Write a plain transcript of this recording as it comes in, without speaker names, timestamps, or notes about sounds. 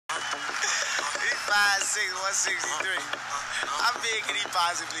5'6", 163. How big can he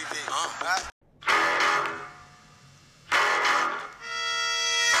possibly be? Huh?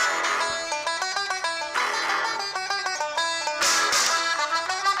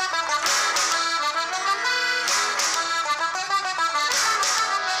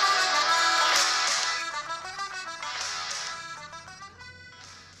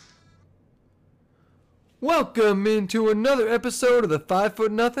 Welcome into another episode of the 5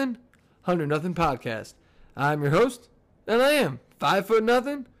 Foot Nothing, 100 Nothing podcast. I'm your host, and I am 5 Foot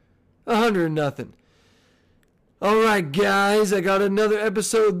Nothing, 100 Nothing. All right, guys, I got another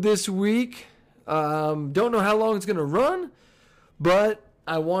episode this week. Don't know how long it's gonna run, but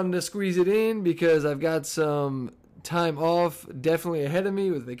I wanted to squeeze it in because I've got some time off, definitely ahead of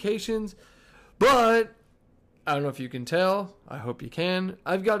me with vacations. But I don't know if you can tell. I hope you can.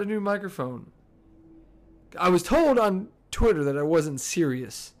 I've got a new microphone. I was told on Twitter that I wasn't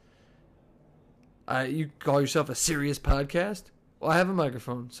serious. You call yourself a serious podcast? Well, I have a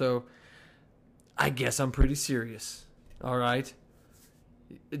microphone, so I guess I'm pretty serious. All right.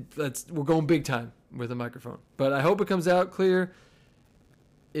 We're going big time with a microphone. But I hope it comes out clear.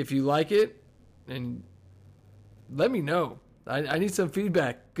 If you like it, and let me know. I need some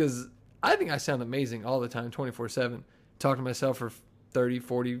feedback because I think I sound amazing all the time, 24/7. Talking to myself for 30,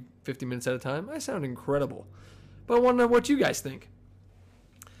 40, 50 minutes at a time. I sound incredible. But I want to know what you guys think.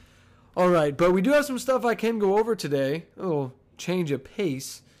 All right, but we do have some stuff I can go over today. A little change of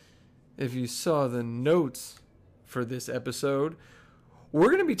pace. If you saw the notes for this episode, we're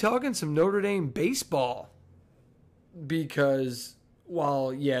going to be talking some Notre Dame baseball. Because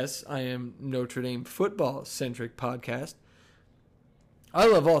while, yes, I am Notre Dame football-centric podcast, I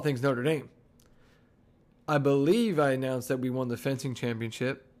love all things Notre Dame. I believe I announced that we won the fencing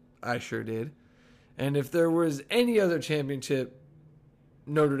championship. I sure did. And if there was any other championship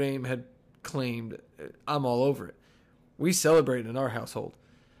Notre Dame had claimed, I'm all over it. We celebrate in our household.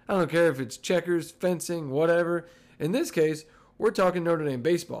 I don't care if it's checkers, fencing, whatever. In this case, we're talking Notre Dame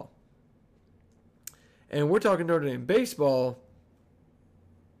baseball. And we're talking Notre Dame baseball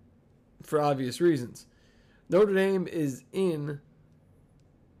for obvious reasons. Notre Dame is in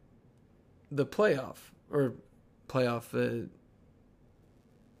the playoff.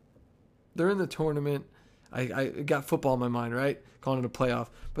 They're in the tournament. I got football in my mind, right? Calling it a playoff.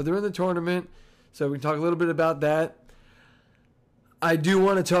 But they're in the tournament, so we can talk a little bit about that. I do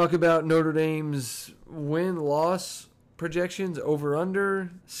want to talk about Notre Dame's win-loss projections,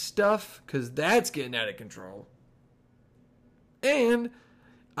 over-under stuff, because that's getting out of control. And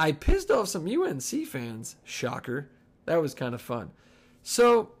I pissed off some UNC fans. Shocker. That was kind of fun.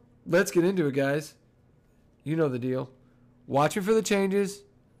 So let's get into it, guys. You know the deal. Watching for the changes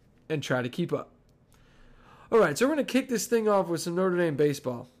and try to keep up. All right, so we're going to kick this thing off with some Notre Dame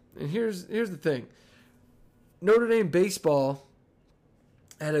baseball. And here's the thing. Notre Dame baseball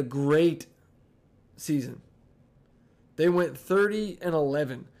had a great season. They went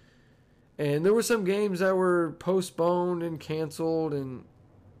 30-11. And there were some games that were postponed and canceled and,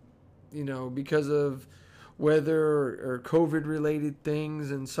 because of weather or COVID-related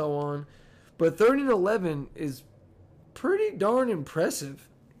things and so on. But 30-11 is pretty darn impressive,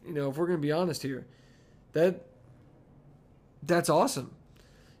 if we're going to be honest here. That's awesome.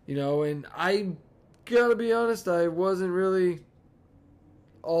 And I got to be honest, I wasn't really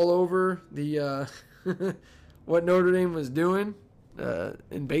all over the what Notre Dame was doing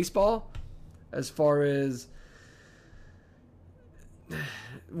in baseball as far as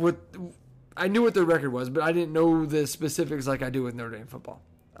I knew what their record was, but I didn't know the specifics like I do with Notre Dame football.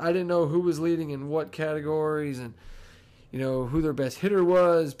 I didn't know who was leading in what categories and, who their best hitter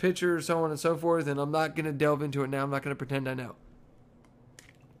was, pitcher, so on and so forth. And I'm not going to delve into it now. I'm not going to pretend I know.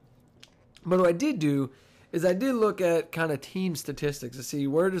 But what I did do is I did look at kind of team statistics to see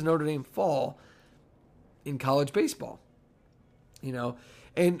where does Notre Dame fall in college baseball.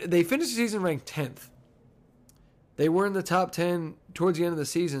 And they finished the season ranked 10th. They were in the top 10 towards the end of the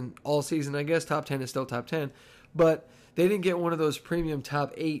season, all season. I guess top 10 is still top 10. But they didn't get one of those premium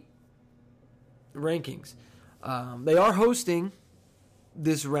top 8 rankings. They are hosting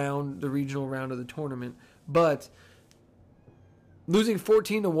this round, the regional round of the tournament, but losing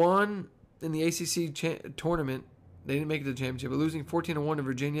 14-1 in the ACC tournament, they didn't make it to the championship, but losing 14-1 to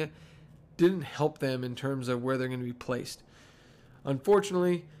Virginia didn't help them in terms of where they're going to be placed.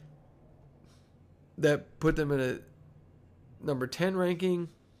 Unfortunately, that put them in a number 10 ranking.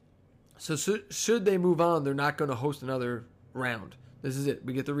 So should they move on, they're not going to host another round. This is it.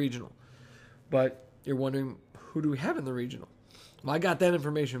 We get the regional. But you're wondering, who do we have in the regional? Well, I got that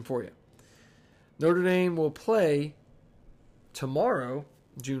information for you. Notre Dame will play tomorrow,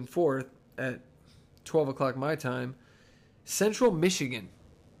 June 4th, at 12 o'clock my time, Central Michigan.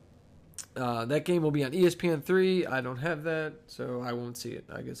 That game will be on ESPN3. I don't have that, so I won't see it.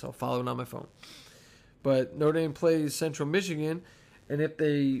 I guess I'll follow it on my phone. But Notre Dame plays Central Michigan, and if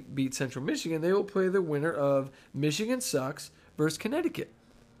they beat Central Michigan, they will play the winner of Michigan Sucks versus Connecticut.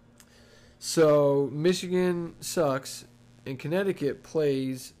 So Michigan Sucks, and Connecticut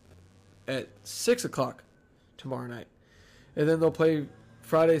plays at 6 o'clock tomorrow night. And then they'll play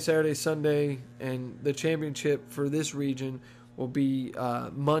Friday, Saturday, Sunday, and the championship for this region will be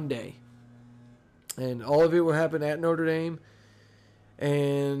Monday. And all of it will happen at Notre Dame.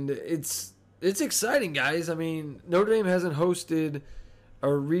 And it's exciting, guys. I mean, Notre Dame hasn't hosted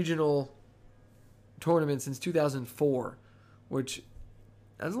a regional tournament since 2004, which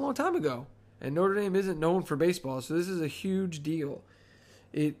that's a long time ago. And Notre Dame isn't known for baseball, so this is a huge deal.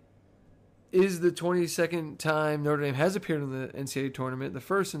 It is the 22nd time Notre Dame has appeared in the NCAA tournament, the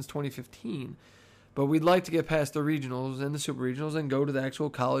first since 2015. But we'd like to get past the regionals and the super regionals and go to the actual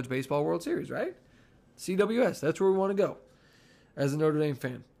College Baseball World Series, right? CWS, that's where we want to go as a Notre Dame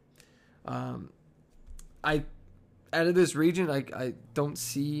fan. Out of this region, I don't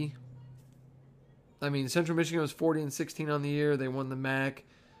see. I mean, Central Michigan was 40-16 on the year. They won the MAC,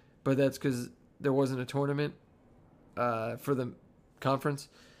 but that's because there wasn't a tournament for the conference.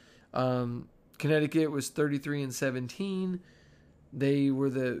 Connecticut was 33-17. They were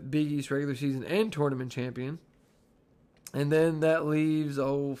the Big East regular season and tournament champion. And then that leaves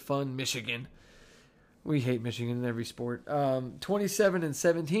fun Michigan. We hate Michigan in every sport.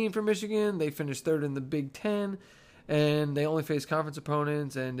 27-17 for Michigan. They finished third in the Big Ten, and they only faced conference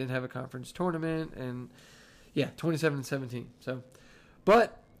opponents and didn't have a conference tournament. And 27-17. So,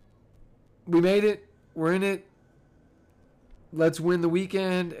 but we made it. We're in it. Let's win the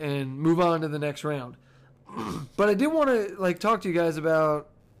weekend and move on to the next round. But I did want to talk to you guys about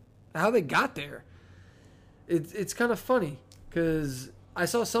how they got there. It's kind of funny because I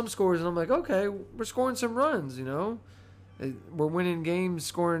saw some scores and I'm like, okay, we're scoring some runs, you know. We're winning games,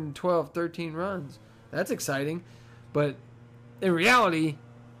 scoring 12, 13 runs. That's exciting. But in reality,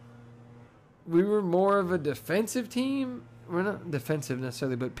 we were more of a defensive team. We're not defensive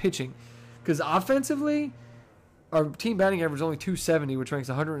necessarily, but pitching. Because offensively, our team batting average is only 270, which ranks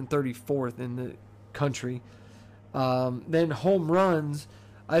 134th in the country. Then home runs.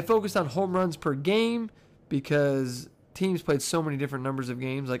 I focused on home runs per game because teams played so many different numbers of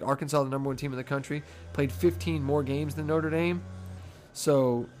games. Like Arkansas, the number one team in the country, played 15 more games than Notre Dame.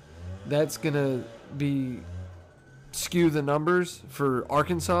 So that's going to skew the numbers for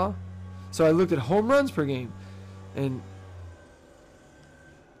Arkansas. So I looked at home runs per game. And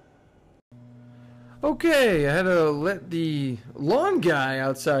okay, I had to let the lawn guy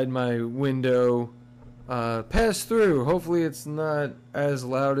outside my window pass through. Hopefully it's not as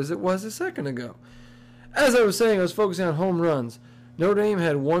loud as it was a second ago. As I was saying, I was focusing on home runs. Notre Dame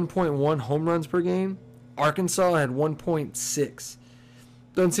had 1.1 home runs per game. Arkansas had 1.6.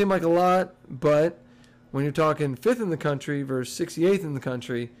 Doesn't seem like a lot, but when you're talking 5th in the country versus 68th in the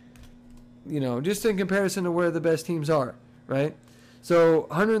country, just in comparison to where the best teams are, right? So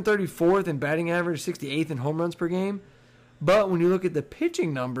 134th in batting average, 68th in home runs per game. But when you look at the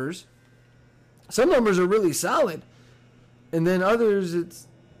pitching numbers, some numbers are really solid. And then others, it's,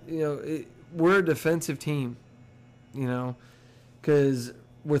 we're a defensive team, because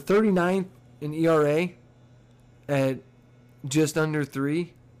we're 39th in ERA at just under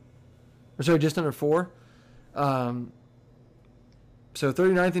 3. Just under 4. So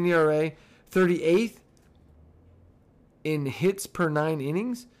 39th in ERA, 38th in hits per 9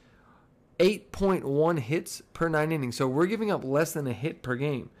 innings, 8.1 hits per 9 innings. So we're giving up less than a hit per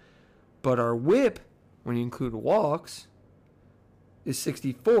game. But our whip, when you include walks, is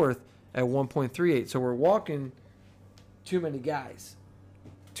 64th at 1.38. So we're walking too many guys.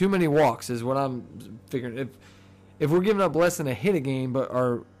 Too many walks is what I'm figuring. If we're giving up less than a hit a game, but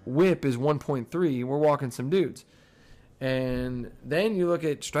our whip is 1.3, we're walking some dudes. And then you look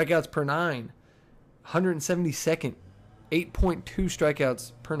at strikeouts per 9, 172nd, 8.2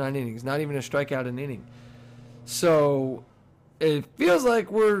 strikeouts per 9 innings, not even a strikeout an inning. So it feels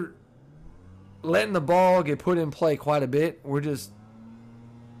like we're letting the ball get put in play quite a bit.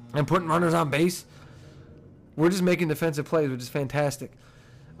 And putting runners on base. We're just making defensive plays, which is fantastic.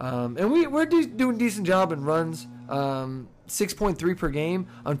 And we're doing a decent job in runs. 6.3 per game.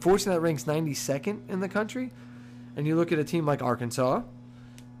 Unfortunately, that ranks 92nd in the country. And you look at a team like Arkansas,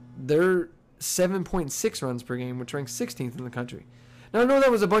 they're 7.6 runs per game, which ranks 16th in the country. Now, I know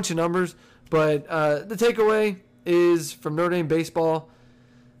that was a bunch of numbers, but the takeaway is from Notre Dame baseball,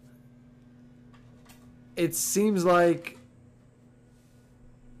 it seems like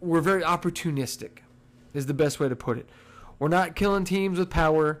we're very opportunistic. is the best way to put it. We're not killing teams with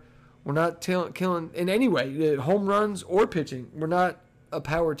power. We're not killing in any way, home runs or pitching. We're not a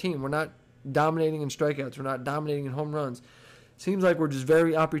power team. We're not dominating in strikeouts. We're not dominating in home runs. Seems like we're just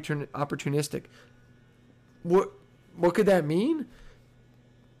very opportunistic. What could that mean?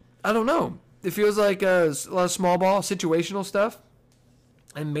 I don't know. It feels like a lot of small ball, situational stuff.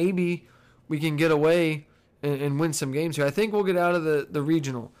 And maybe we can get away and win some games here. I think we'll get out of the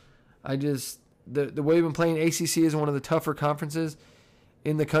regional. The way we've been playing, ACC is one of the tougher conferences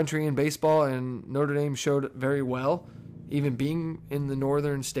in the country in baseball, and Notre Dame showed very well, even being in the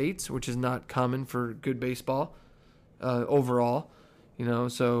northern states, which is not common for good baseball overall.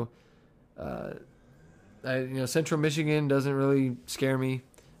 So Central Michigan doesn't really scare me.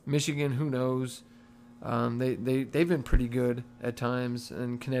 Michigan, who knows? They've been pretty good at times,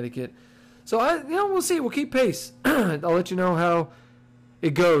 and Connecticut. So we'll see. We'll keep pace. I'll let you know how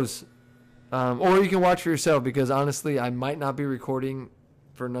it goes. Or you can watch for yourself, because honestly, I might not be recording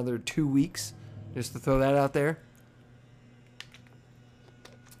for another 2 weeks, just to throw that out there.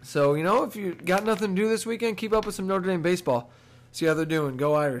 So, if you got nothing to do this weekend, keep up with some Notre Dame baseball. See how they're doing.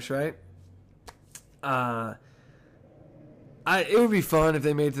 Go Irish, right? It would be fun if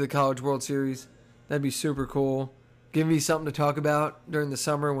they made it to the College World Series. That'd be super cool. Give me something to talk about during the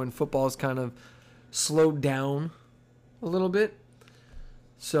summer when football's kind of slowed down a little bit.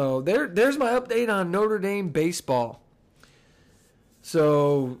 So there's my update on Notre Dame baseball.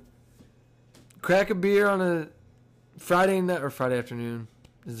 So crack a beer on a Friday night, or Friday afternoon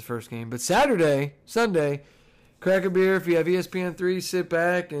is the first game. But Sunday, crack a beer if you have ESPN3, sit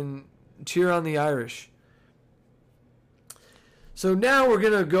back and cheer on the Irish. So now we're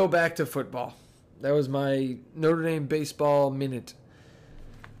going to go back to football. That was my Notre Dame baseball minute.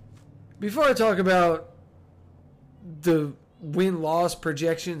 Before I talk about the win-loss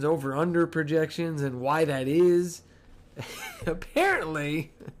projections, over-under projections, and why that is,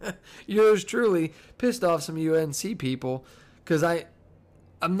 apparently, yours truly pissed off some UNC people, because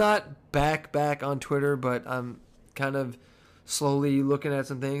I'm not back on Twitter, but I'm kind of slowly looking at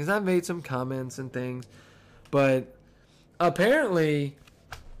some things. I've made some comments and things, but apparently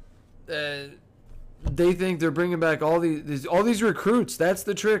they think they're bringing back all these recruits. That's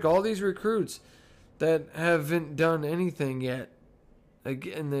the trick. All these recruits that haven't done anything yet.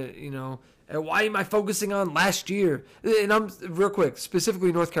 Again, and why am I focusing on last year? And I'm real quick,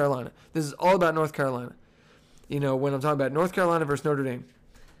 specifically North Carolina. This is all about North Carolina. When I'm talking about North Carolina versus Notre Dame,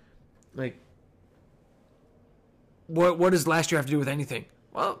 like, what does last year have to do with anything?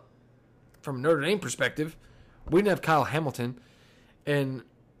 Well, from a Notre Dame perspective, we didn't have Kyle Hamilton, and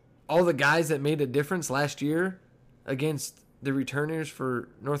all the guys that made a difference last year against the returners for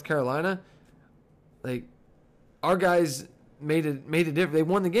North Carolina, like, our guys made a difference. They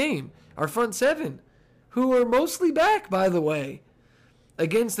won the game. Our front seven, who are mostly back, by the way,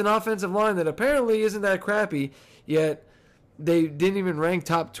 against an offensive line that apparently isn't that crappy, yet they didn't even rank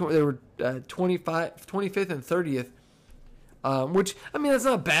top 20. They were 25th and 30th, which, that's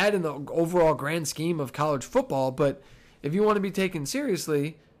not bad in the overall grand scheme of college football, but if you want to be taken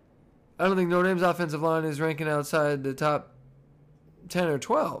seriously, I don't think Notre Dame's offensive line is ranking outside the top 10 or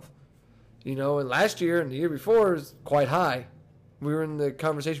 12. And last year and the year before is quite high. We were in the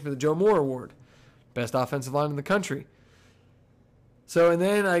conversation for the Joe Moore Award, best offensive line in the country. So, and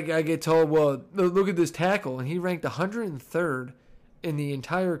then I get told, well, look at this tackle, and he ranked 103rd in the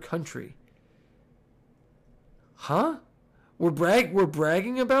entire country. Huh? We're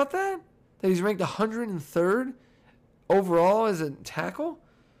bragging about that? That he's ranked 103rd overall as a tackle?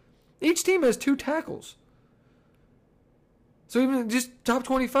 Each team has 2 tackles. So even just top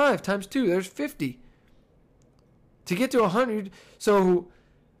 25 times 2, there's 50. To get to 100, so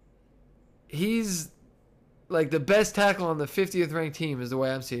he's like the best tackle on the 50th ranked team is the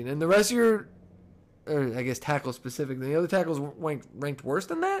way I'm seeing it. And the rest of your, or I guess tackles specifically, the other tackles ranked worse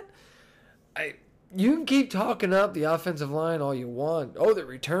than that? You can keep talking up the offensive line all you want. Oh, they're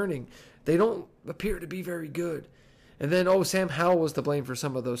returning. They don't appear to be very good. And then, Sam Howell was to blame for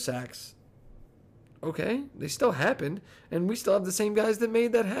some of those sacks. Okay, they still happened, and we still have the same guys that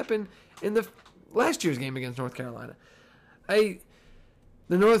made that happen in the last year's game against North Carolina. The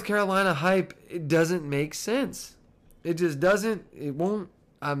North Carolina hype, it doesn't make sense. It just doesn't. It won't.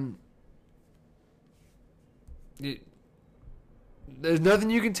 There's nothing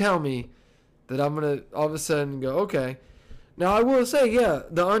you can tell me that I'm going to all of a sudden go, okay. Now, I will say, yeah,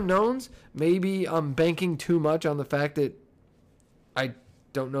 the unknowns, maybe I'm banking too much on the fact that I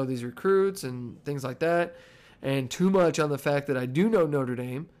don't know these recruits and things like that, and too much on the fact that I do know Notre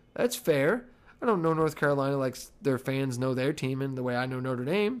Dame. That's fair. I don't know North Carolina like their fans know their team and the way I know Notre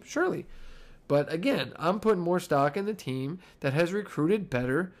Dame, surely. But again, I'm putting more stock in the team that has recruited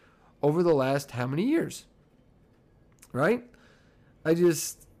better over the last how many years? Right? I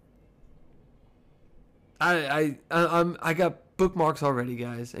got bookmarks already,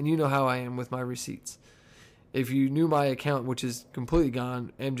 guys, and you know how I am with my receipts. If you knew my account, which is completely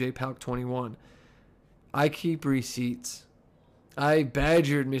gone, MJ Palk 21, I keep receipts. I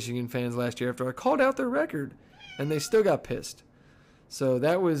badgered Michigan fans last year after I called out their record, and they still got pissed. So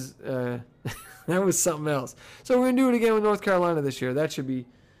that was that was something else. So we're gonna do it again with North Carolina this year. That should be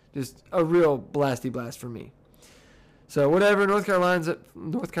just a real blasty blast for me. So whatever, North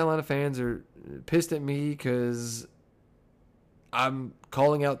Carolina fans are pissed at me because I'm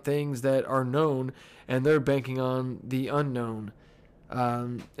calling out things that are known, and they're banking on the unknown.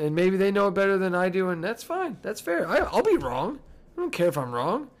 And maybe they know it better than I do, and that's fine. That's fair. I'll be wrong. I don't care if I'm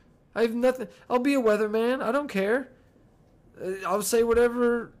wrong. I have nothing. I'll be a weatherman. I don't care. I'll say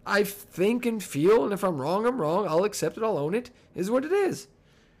whatever I think and feel, and if I'm wrong, I'm wrong. I'll accept it. I'll own it. It is what it is.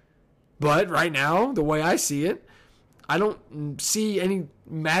 But right now, the way I see it, I don't see any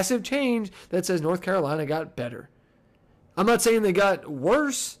massive change that says North Carolina got better. I'm not saying they got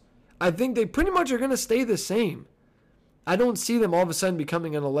worse. I think they pretty much are going to stay the same. I don't see them all of a sudden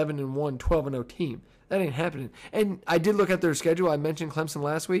becoming an 11-1, 12-0 team. That ain't happening. And I did look at their schedule. I mentioned Clemson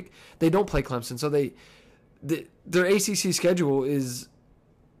last week. They don't play Clemson, so their ACC schedule is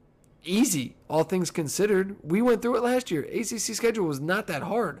easy, all things considered. We went through it last year. ACC schedule was not that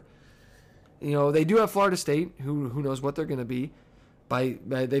hard. You know, they do have Florida State, who knows what they're going to be.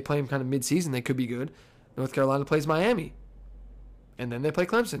 They play them kind of mid-season. They could be good. North Carolina plays Miami. And then they play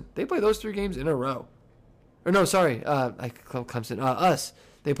Clemson. They play those 3 games in a row. Or no, sorry. I call Clemson. Us.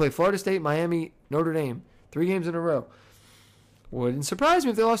 They play Florida State, Miami, Notre Dame. 3 games in a row. Wouldn't surprise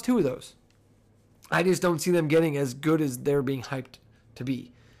me if they lost 2 of those. I just don't see them getting as good as they're being hyped to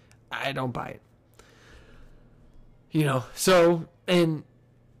be. I don't buy it. You know, so, and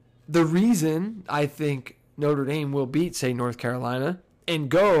the reason I think Notre Dame will beat, say, North Carolina and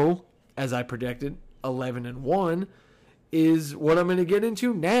go, as I predicted, 11-1, is what I'm going to get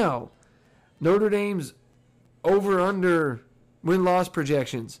into now. Notre Dame's over-under win-loss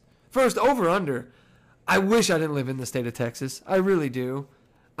projections. First, over-under. I wish I didn't live in the state of Texas. I really do.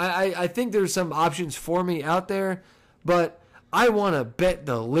 I think there's some options for me out there, but I want to bet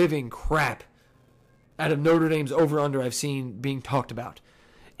the living crap out of Notre Dame's over-under I've seen being talked about.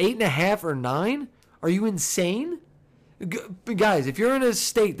 8.5 or 9? Are you insane? Guys, if you're in a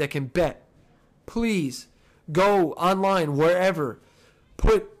state that can bet, please go online, wherever,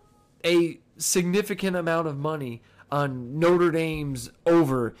 put a significant amount of money on Notre Dame's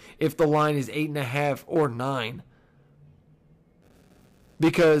over if the line is 8.5 or 9.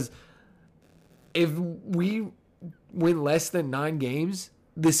 Because if we win less than 9 games,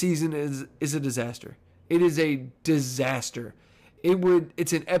 the season is a disaster. It is a disaster.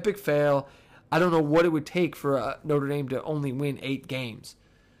 It's an epic fail. I don't know what it would take for Notre Dame to only win 8 games.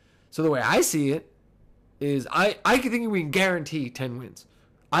 So the way I see it is I can think we can guarantee 10 wins.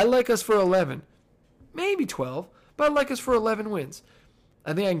 I like us for 11, maybe 12, but I like us for 11 wins.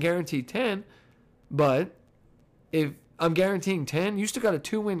 I think I can guarantee 10, but if I'm guaranteeing 10, you still got a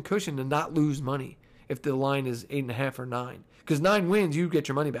 2-win cushion to not lose money if the line is 8.5 or 9. Because 9 wins, you get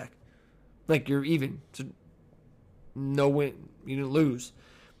your money back. Like, you're even. So no win. You didn't lose.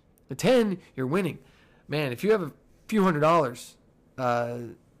 The 10, you're winning. Man, if you have a few $100s, I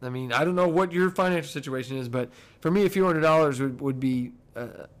mean, I don't know what your financial situation is, but for me, a few $100s would be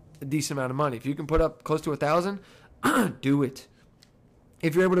a decent amount of money. If you can put up close to 1,000, do it.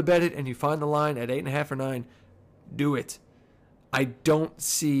 If you're able to bet it and you find the line at 8.5 or 9, do it. I don't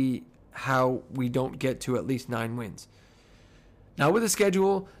see how we don't get to at least 9 wins. Not with the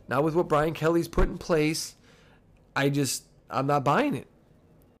schedule, not with what Brian Kelly's put in place. I'm not buying it.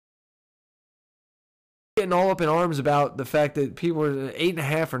 Getting all up in arms about the fact that people are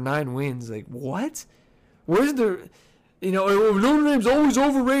 8.5 or 9 wins. Like, what? Where's the, Notre Dame's always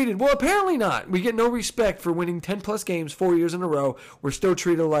overrated. Well, apparently not. We get no respect for winning 10-plus games 4 years in a row. We're still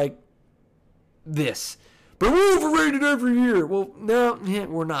treated like this. But we're overrated every year. Well, no,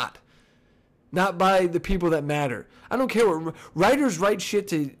 we're not. Not by the people that matter. I don't care what writers write shit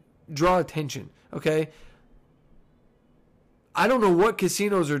to draw attention, okay? I don't know what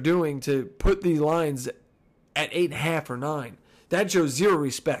casinos are doing to put the lines at 8.5 or 9. That shows zero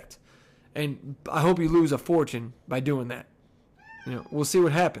respect. And I hope you lose a fortune by doing that. We'll see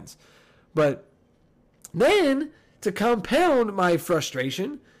what happens. But then, to compound my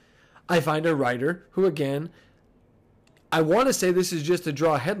frustration, I find a writer who, again, I want to say this is just to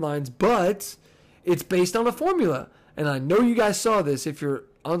draw headlines, but it's based on a formula. And I know you guys saw this if you're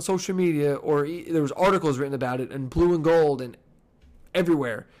on social media, or there was articles written about it, and Blue and Gold, and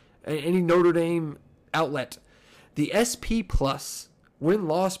everywhere, any Notre Dame outlet, the SP Plus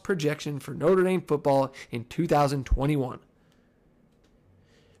win-loss projection for Notre Dame football in 2021.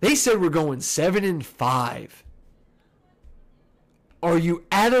 They said we're going 7-5. Are you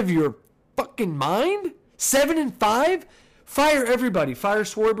out of your fucking mind? 7-5? Fire everybody. Fire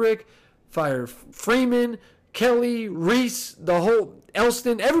Swarbrick. Fire Freeman, Kelly, Reese, the whole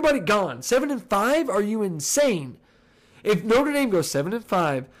Elston. Everybody gone. 7-5? Are you insane? If Notre Dame goes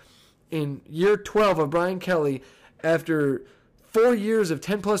 7-5 in year 12 of Brian Kelly, after 4 years of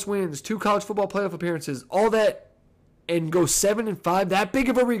 10-plus wins, 2 college football playoff appearances, all that, and go 7-5, that big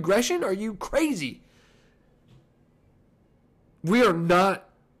of a regression? Are you crazy? We are not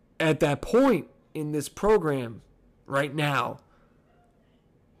at that point in this program right now.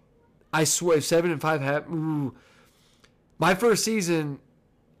 I swear, 7-5 happen. My first season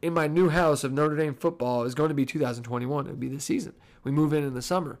in my new house of Notre Dame football is going to be 2021. It would be this season. We move in the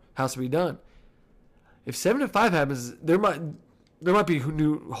summer. House will be done. If 7-5 happens, there might be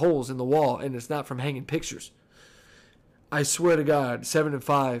new holes in the wall, and it's not from hanging pictures. I swear to God,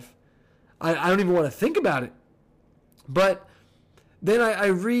 7-5. I don't even want to think about it. But then I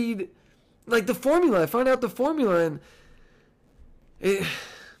read like the formula. I find out the formula, and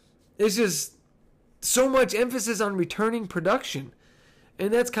it's just so much emphasis on returning production.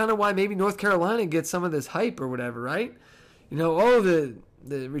 And that's kind of why maybe North Carolina gets some of this hype or whatever, right? You know,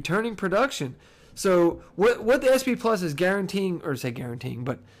 the returning production. So what the SP Plus is guaranteeing,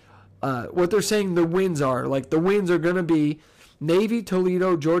 but what they're saying the wins are, like the wins are going to be Navy,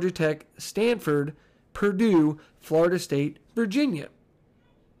 Toledo, Georgia Tech, Stanford, Purdue, Florida State, Virginia.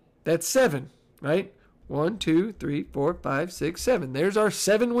 That's 7, right? 1, 2, 3, 4, 5, 6, 7. There's our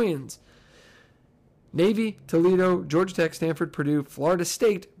 7 wins. Navy, Toledo, Georgia Tech, Stanford, Purdue, Florida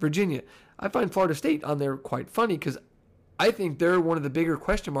State, Virginia. I find Florida State on there quite funny because I think they're one of the bigger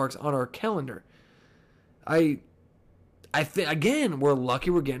question marks on our calendar. I think, again, we're lucky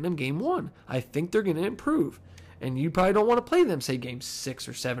we're getting them game 1. I think they're going to improve. And you probably don't want to play them, say, game 6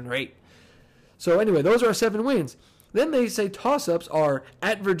 or 7 or 8. So anyway, those are our 7 wins. Then they say toss-ups are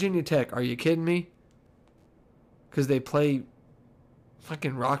at Virginia Tech. Are you kidding me? Because they play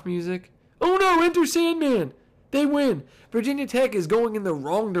fucking rock music? Oh no, Enter Sandman! They win. Virginia Tech is going in the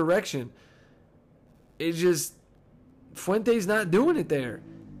wrong direction. It's just, Fuente's not doing it there.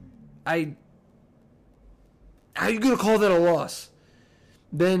 How are you going to call that a loss?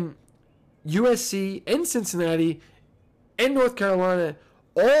 Then USC and Cincinnati and North Carolina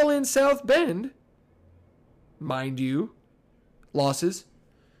all in South Bend, mind you, losses.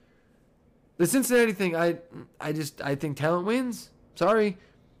 The Cincinnati thing, I think talent wins. Sorry.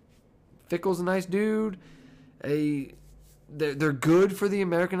 Fickle's a nice dude. They're good for the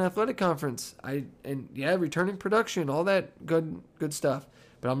American Athletic Conference. Returning production, all that good stuff.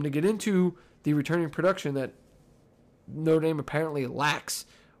 But I'm going to get into the returning production that Notre Dame apparently lacks.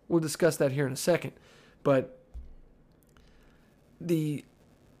 We'll discuss that here in a second. But the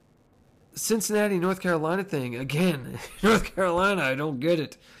Cincinnati, North Carolina thing, again, North Carolina, I don't get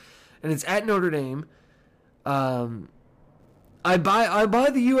it. And it's at Notre Dame. I buy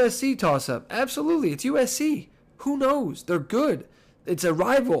the USC toss-up. Absolutely, it's USC. Who knows? They're good. It's a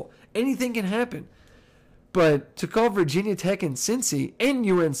rival. Anything can happen. But to call Virginia Tech and Cincy and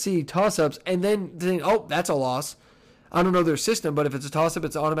UNC toss-ups and then think, oh, that's a loss. I don't know their system, but if it's a toss-up,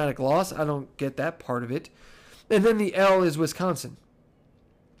 it's an automatic loss. I don't get that part of it. And then the L is Wisconsin.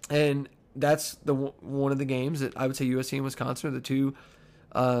 And that's one of the games that I would say USC and Wisconsin are the two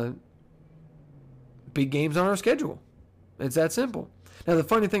big games on our schedule. It's that simple. Now, the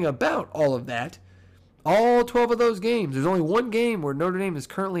funny thing about all of that, all 12 of those games, there's only one game where Notre Dame is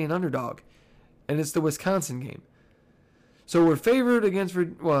currently an underdog, and it's the Wisconsin game. So we're favored against,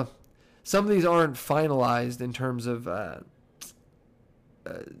 some of these aren't finalized in terms of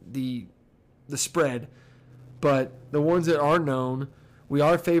the spread, but the ones that are known, we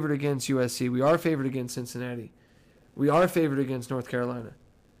are favored against USC. We are favored against Cincinnati. We are favored against North Carolina.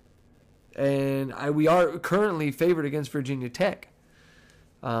 And we are currently favored against Virginia Tech.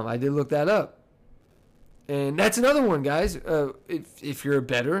 I did look that up. And that's another one, guys. If you're a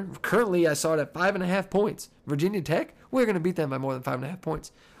bettor, currently I saw it at 5.5 points. Virginia Tech, we're going to beat them by more than 5.5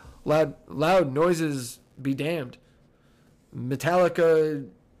 points. Loud noises be damned. Metallica,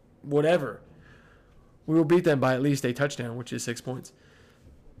 whatever. We will beat them by at least a touchdown, which is 6 points.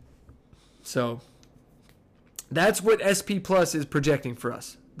 So that's what SP Plus is projecting for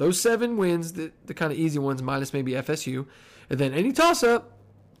us. Those 7 wins, the kind of easy ones, minus maybe FSU. And then any toss-up,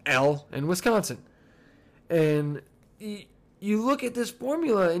 L and Wisconsin. And you look at this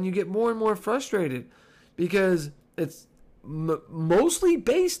formula and you get more and more frustrated because it's mostly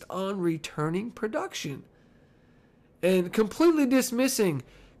based on returning production and completely dismissing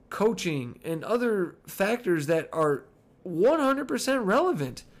coaching and other factors that are 100%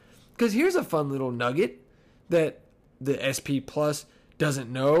 relevant. Because here's a fun little nugget that the SP Plus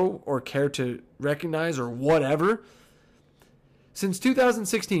doesn't know or care to recognize or whatever. Since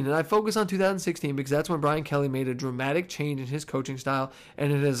 2016, and I focus on 2016 because that's when Brian Kelly made a dramatic change in his coaching style,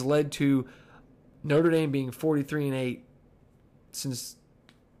 and it has led to Notre Dame being 43-8 since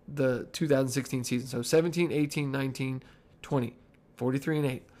the 2016 season. So 17, 18, 19, 20,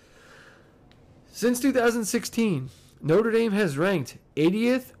 43-8. Since 2016, Notre Dame has ranked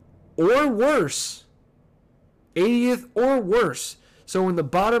 80th or worse. 80th or worse. So in the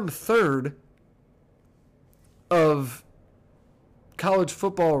bottom third of college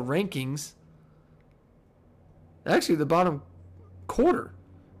football rankings, actually the bottom quarter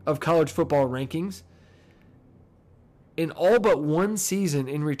of college football rankings, in all but one season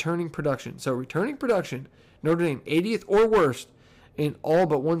in returning production. So returning production, Notre Dame 80th or worst in all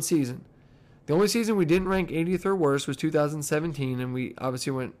but one season. The only season we didn't rank 80th or worse was 2017, and we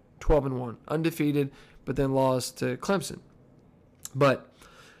obviously went 12-1, undefeated, but then lost to Clemson. But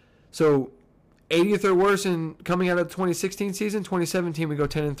so 80th or worse in coming out of the 2016 season. 2017 we go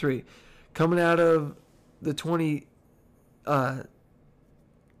 10-3. Coming out of the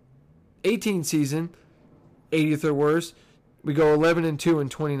 2018 season, 80th or worse, we go 11-2 in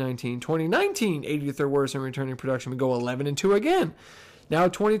 2019. 2019 80th or worse in returning production, we go 11-2 again. Now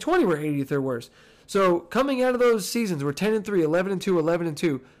 2020 we're 80th or worse. So coming out of those seasons, we're 10-3, 11-2,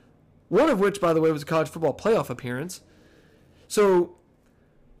 11-2. One of which, by the way, was a college football playoff appearance. So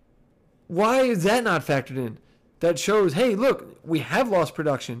why is that not factored in? That shows, hey, look, we have lost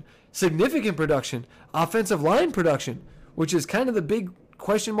production, significant production, offensive line production, which is kind of the big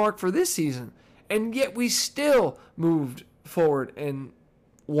question mark for this season. And yet we still moved forward and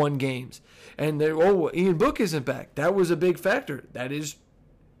won games. And Ian Book isn't back. That was a big factor. That is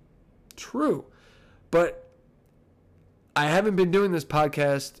true. But I haven't been doing this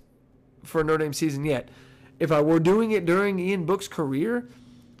podcast for Notre Dame season yet. If I were doing it during Ian Book's career,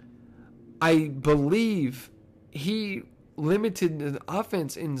 I believe he limited the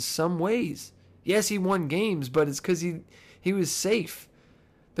offense in some ways. Yes, he won games, but it's because he was safe.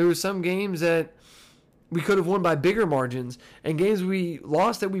 There were some games that we could have won by bigger margins, and games we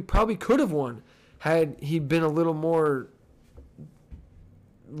lost that we probably could have won had he been a little more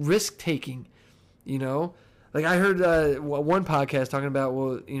risk-taking, you know? Like I heard one podcast talking about,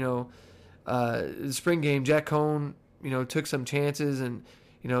 the spring game, Jack Cohn, took some chances, and,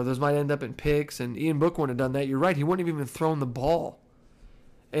 those might end up in picks, and Ian Book wouldn't have done that. You're right, he wouldn't have even thrown the ball.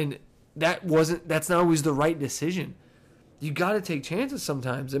 And that's not always the right decision. You got to take chances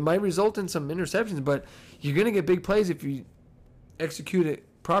sometimes. It might result in some interceptions, but you're going to get big plays if you execute it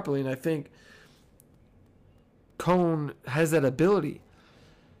properly, and I think Cohn has that ability.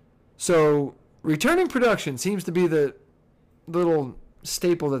 So returning production seems to be the little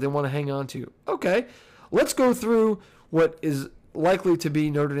staple that they want to hang on to. Okay, let's go through what is likely to be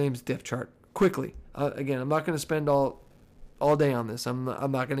Notre Dame's depth chart quickly. Again, I'm not going to spend all day on this. I'm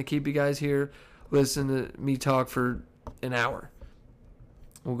not going to keep you guys here listening to me talk for an hour.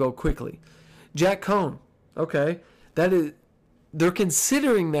 We'll go quickly. Jack Cohn. Okay, they're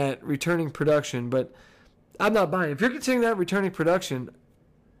considering that returning production, but I'm not buying it. If you're considering that returning production,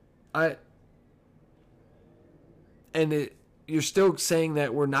 you're still saying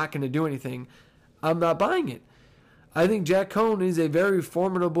that we're not going to do anything, I'm not buying it. I think Jack Cohn is a very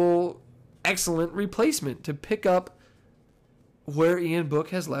formidable, excellent replacement to pick up where Ian Book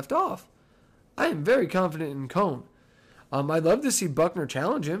has left off. I am very confident in Cohn. I'd love to see Buckner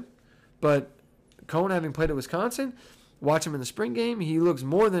challenge him, but Cohn, having played at Wisconsin, watch him in the spring game, he looks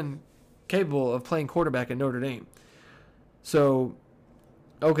more than capable of playing quarterback at Notre Dame. So,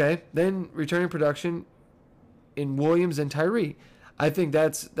 okay, then returning production in Williams and Tyree. I think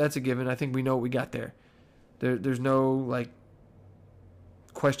that's a given. I think we know what we got there. There's no,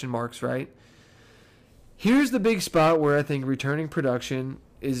 question marks, right? Here's the big spot where I think returning production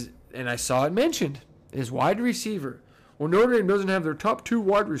is, and I saw it mentioned, is wide receiver. Well, Notre Dame doesn't have their top two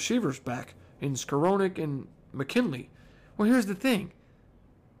wide receivers back in Skowronek and McKinley. Well, here's the thing.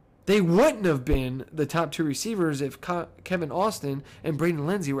 They wouldn't have been the top two receivers if Kevin Austin and Braden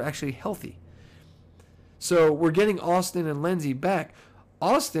Lenzy were actually healthy. So we're getting Austin and Lenzy back.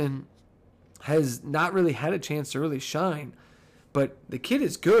 Austin has not really had a chance to really shine, but the kid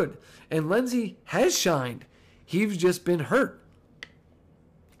is good. And Lenzy has shined. He's just been hurt.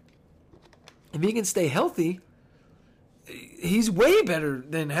 If he can stay healthy, he's way better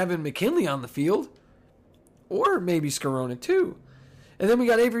than having McKinley on the field. Or maybe Scarona too. And then we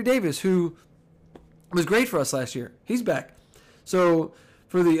got Avery Davis, who was great for us last year. He's back. So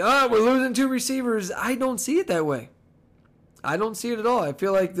for the, we're losing 2 receivers, I don't see it that way. I don't see it at all. I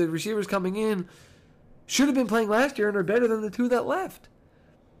feel like the receivers coming in should have been playing last year and are better than the 2 that left.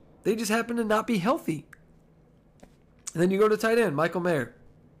 They just happen to not be healthy. And then you go to tight end, Michael Mayer.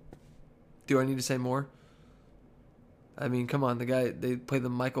 Do I need to say more? I mean, come on, the guy, they play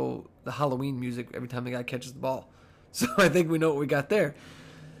the Halloween music every time the guy catches the ball. So I think we know what we got there.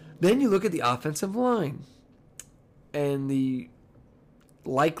 Then you look at the offensive line. And the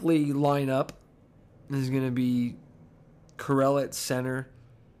likely lineup is going to be Correll at center.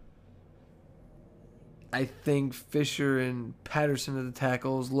 I think Fisher and Patterson at the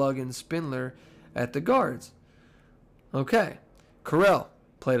tackles, Lugg and Spindler at the guards. Okay. Correll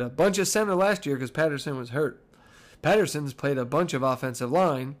played a bunch of center last year because Patterson was hurt. Patterson's played a bunch of offensive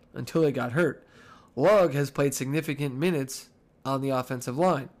line until he got hurt. Lugg has played significant minutes on the offensive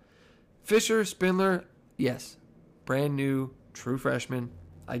line. Fisher, Spindler, yes, brand new, true freshman.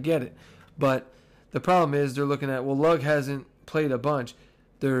 I get it. But the problem is they're looking at, well, Lugg hasn't played a bunch.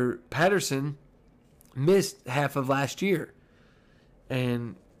 Patterson missed half of last year.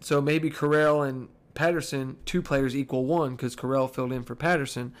 And so maybe Correll and Patterson, 2 players equal 1 because Correll filled in for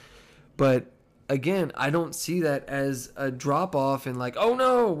Patterson. But again, I don't see that as a drop-off and like, oh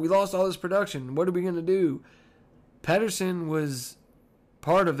no, we lost all this production. What are we going to do? Patterson was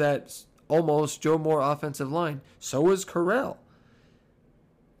part of that almost Joe Moore offensive line. So was Correll.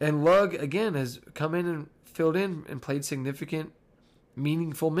 And Lugg, again, has come in and filled in and played significant,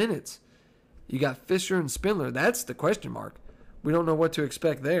 meaningful minutes. You got Fisher and Spindler. That's the question mark. We don't know what to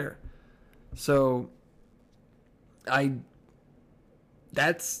expect there. So,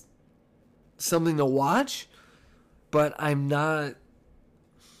 that's something to watch, but I'm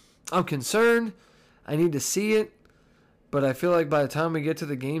concerned. I need to see it, but I feel like by the time we get to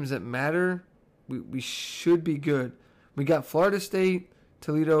the games that matter, we should be good. We got Florida State,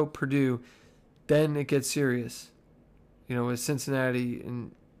 Toledo, Purdue, then it gets serious. With Cincinnati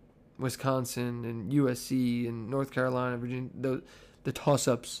and Wisconsin and USC and North Carolina, Virginia, the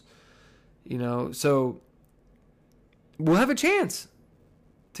toss-ups, so we'll have a chance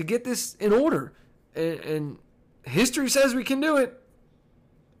to get this in order. And history says we can do it.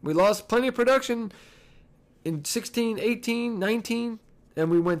 We lost plenty of production in 16, 18, 19,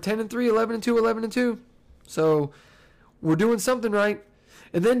 and we went 10-3, 11-2, 11-2. So we're doing something right.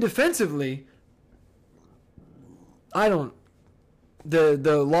 And then defensively,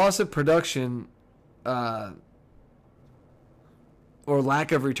 the loss of production or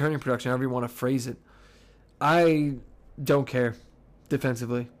lack of returning production, however you want to phrase it, I don't care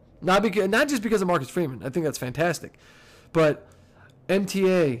defensively. Not just because of Marcus Freeman. I think that's fantastic. But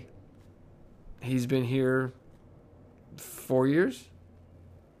MTA, he's been here 4 years.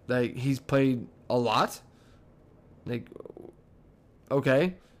 Like, he's played a lot. Like,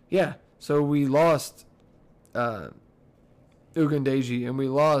 okay. Yeah. So we lost Ugandeji and we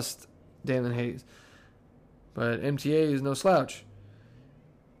lost Dalen Hayes. But MTA is no slouch.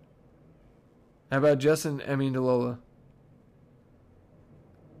 How about Justin Amendola?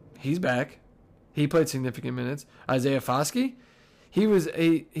 He's back. He played significant minutes. Isaiah Foskey, he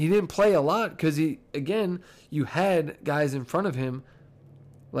didn't play a lot because you had guys in front of him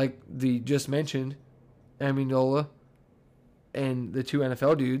like the just mentioned Amendola and the 2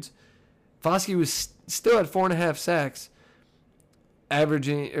 NFL dudes. Foskey was still at 4.5 sacks,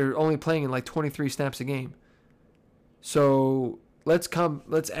 averaging or only playing in like 23 snaps a game. So let's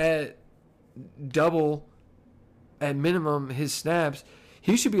add double at minimum his snaps.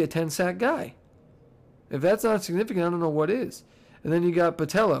 He should be a 10-sack guy. If that's not significant, I don't know what is. And then you got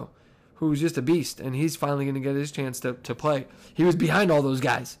Patello, who's just a beast, and he's finally going to get his chance to play. He was behind all those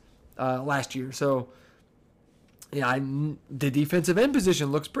guys last year. So, yeah, the defensive end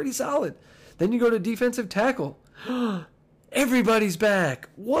position looks pretty solid. Then you go to defensive tackle. Everybody's back.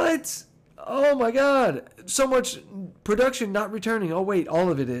 What? Oh, my God. So much production not returning. Oh, wait,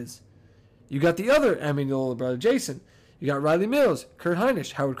 all of it is. You got the other Amendola brother, Jason. You got Riley Mills, Kurt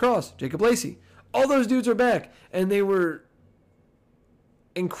Heinisch, Howard Cross, Jacob Lacey. All those dudes are back, and they were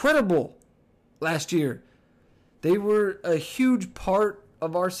incredible last year. They were a huge part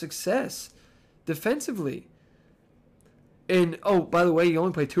of our success defensively. And, oh, by the way, you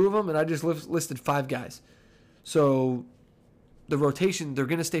only played 2 of them, and I just listed 5 guys. So the rotation, they're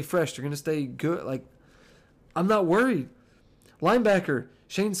going to stay fresh. They're going to stay good. Like, I'm not worried. Linebacker,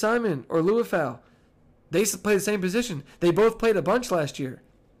 Shane Simon or Luafau, they play the same position. They both played a bunch last year.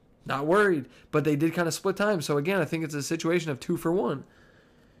 Not worried. But they did kind of split time. So again, I think it's a situation of 2 for 1.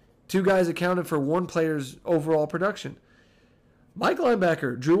 2 guys accounted for one player's overall production. Mike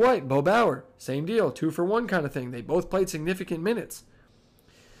linebacker, Drew White, Bo Bauer, same deal, 2 for 1 kind of thing. They both played significant minutes.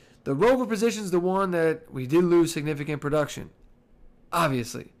 The rover position is the one that we did lose significant production.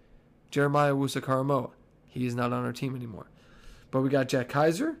 Obviously, Jeremiah Wusa-Karamoa. He is not on our team anymore. But we got Jack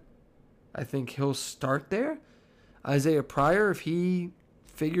Kaiser. I think he'll start there. Isaiah Pryor, if he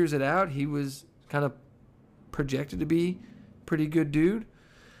figures it out, he was kind of projected to be a pretty good dude.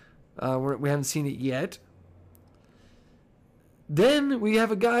 We haven't seen it yet. Then we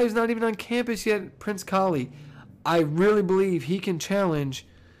have a guy who's not even on campus yet, Prince Kollie. I really believe he can challenge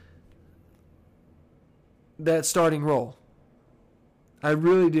that starting role. I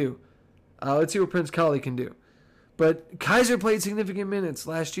really do. Let's see what Prince Kollie can do. But Kaiser played significant minutes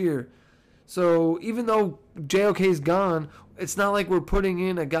last year. So even though JOK's gone, it's not like we're putting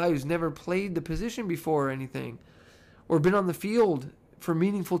in a guy who's never played the position before or anything. Or been on the field for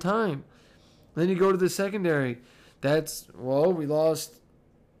meaningful time. Then you go to the secondary. We lost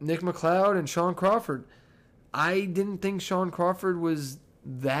Nick McLeod and Sean Crawford. I didn't think Sean Crawford was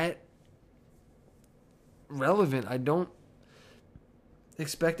that relevant. I don't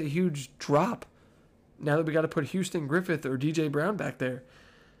expect a huge drop now that we got to put Houston Griffith or DJ Brown back there.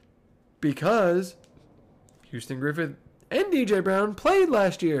 Because Houston Griffith and DJ Brown played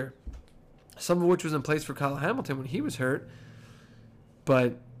last year. Some of which was in place for Kyle Hamilton when he was hurt.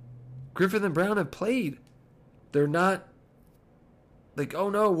 But Griffith and Brown have played. They're not like, oh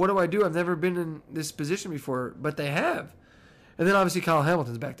no, what do I do? I've never been in this position before. But they have. And then obviously Kyle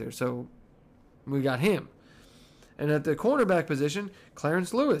Hamilton's back there. So we got him. And at the cornerback position,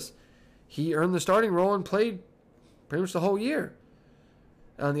 Clarence Lewis. He earned the starting role and played pretty much the whole year.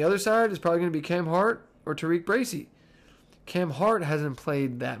 On the other side is probably going to be Cam Hart or Tariq Bracy. Cam Hart hasn't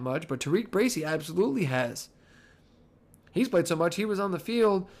played that much, but Tariq Bracy absolutely has. He's played so much, he was on the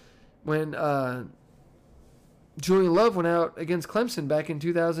field when Julian Love went out against Clemson back in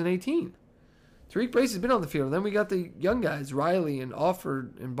 2018. Tariq Bracy's been on the field. And then we got the young guys, Riley and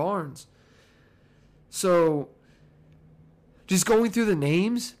Offord and Barnes. So, just going through the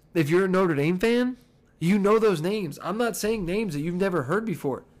names, if you're a Notre Dame fan, you know those names. I'm not saying names that you've never heard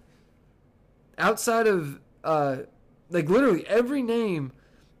before. Outside of, literally every name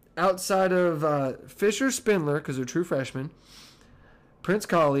outside of Fisher Spindler, because they're true freshmen, Prince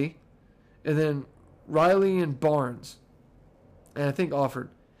Kollie, and then Riley and Barnes, and I think Offord.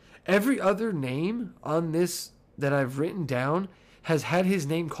 Every other name on this that I've written down has had his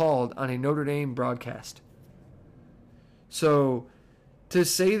name called on a Notre Dame broadcast. So, to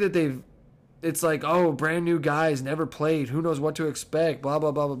say that it's like, oh, brand new guys, never played, who knows what to expect, blah,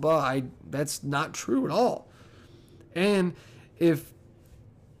 blah, blah, blah, blah. That's not true at all. And if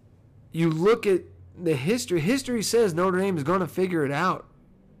you look at the history says Notre Dame is going to figure it out.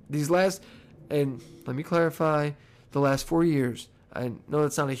 And let me clarify, the last 4 years. I know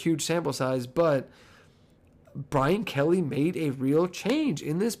that's not a huge sample size, but Brian Kelly made a real change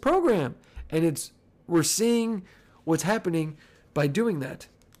in this program. And we're seeing what's happening by doing that.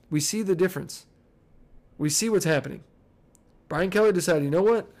 We see the difference. We see what's happening. Brian Kelly decided, you know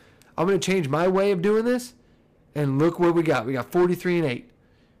what? I'm going to change my way of doing this. And look what we got. We got 43-8.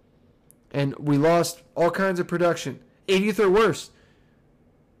 And we lost all kinds of production. 80th or worse.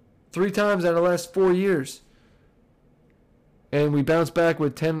 3 times out of the last 4 years. And we bounced back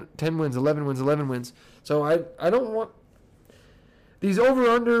with 10 wins, 11 wins, 11 wins. So I don't want... These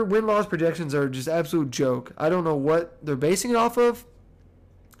over-under win-loss projections are just absolute joke. I don't know what they're basing it off of.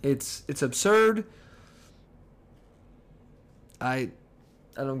 It's absurd. I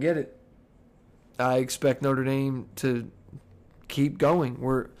don't get it. I expect Notre Dame to keep going.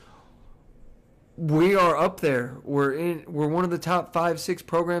 We are up there. We're one of the top 5-6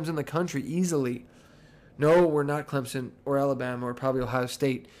 programs in the country easily. No, we're not Clemson or Alabama or probably Ohio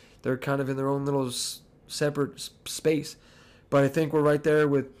State. They're kind of in their own little separate space. But I think we're right there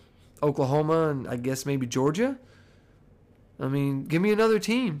with Oklahoma and I guess maybe Georgia. I mean, give me another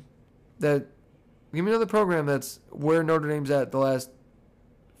team. Give me another program that's where Notre Dame's at the last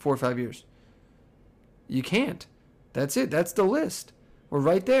 4 or 5 years. You can't. That's it. That's the list. We're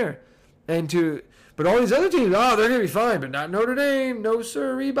right there. But all these other teams, they're going to be fine. But not Notre Dame. No,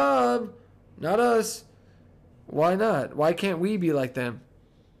 sirree, Bob. Not us. Why not? Why can't we be like them?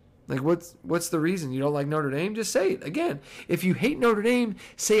 Like, what's the reason? You don't like Notre Dame? Just say it. Again, if you hate Notre Dame,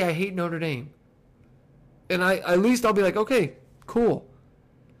 say I hate Notre Dame. And at least I'll be like, okay, cool.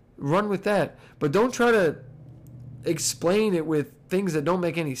 Run with that. But don't try to explain it with things that don't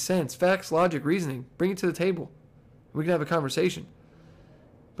make any sense. Facts, logic, reasoning. Bring it to the table. We can have a conversation.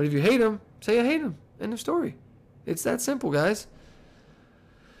 But if you hate them, say I hate them. End of story. It's that simple, guys.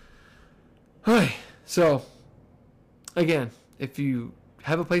 All right. So, again, if you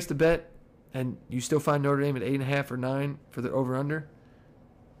have a place to bet and you still find Notre Dame at 8.5 or 9 for the over-under,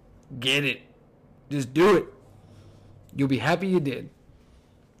 get it. Just do it. You'll be happy you did.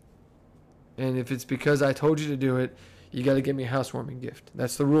 And if it's because I told you to do it, you got to get me a housewarming gift.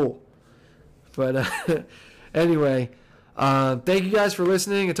 That's the rule. But anyway, thank you guys for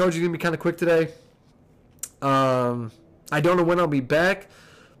listening. I told you it's going to be kind of quick today. I don't know when I'll be back,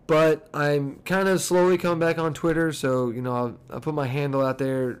 but I'm kind of slowly coming back on Twitter. So, I'll put my handle out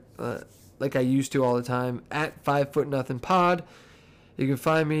there like I used to all the time, at 5footnothingpod. You can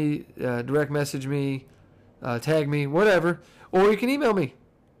find me, direct message me, tag me, whatever. Or you can email me,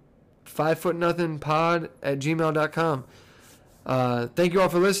 5footnothingpod@gmail.com. Thank you all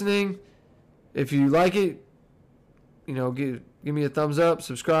for listening. If you like it, give me a thumbs up,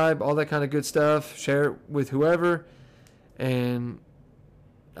 subscribe, all that kind of good stuff. Share it with whoever. And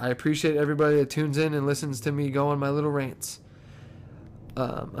I appreciate everybody that tunes in and listens to me go on my little rants.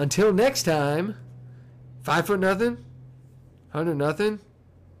 Until next time, 5 foot nothing, 100 nothing,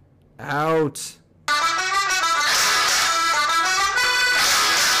 out.